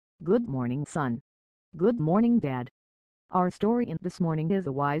Good morning, son. Good morning, Dad. Our story in this morning is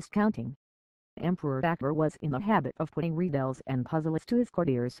a wise counting. Emperor Akbar was in the habit of putting riddles and puzzles to his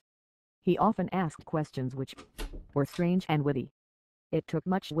courtiers. He often asked questions which were strange and witty. It took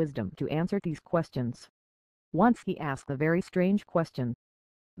much wisdom to answer these questions. Once he asked a very strange question.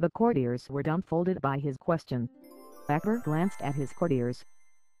 The courtiers were dumbfounded by his question. Akbar glanced at his courtiers.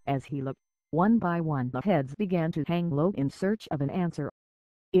 As he looked, one by one the heads began to hang low in search of an answer.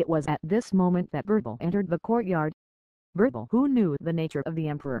 It was at this moment that Birbal entered the courtyard. Birbal, who knew the nature of the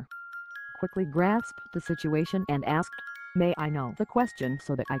emperor, quickly grasped the situation and asked, "May I know the question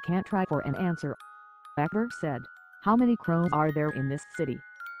so that I can try for an answer?" Akbar said, "How many crows are there in this city?"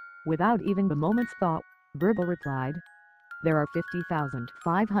 Without even a moment's thought, Birbal replied, "There are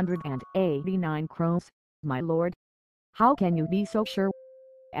 50,589 crows, my lord." "How can you be so sure?"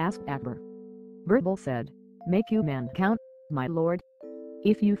 asked Akbar. Birbal said, "Make you men count, my lord.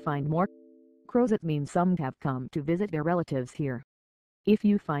 If you find more crows, it means some have come to visit their relatives here. If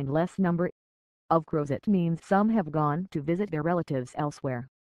you find less number of crows, it means some have gone to visit their relatives elsewhere."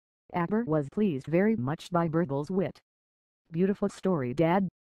 Akbar was pleased very much by Birbal's wit. "Beautiful story, Dad.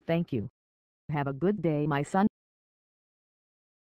 Thank you. Have a good day, my son."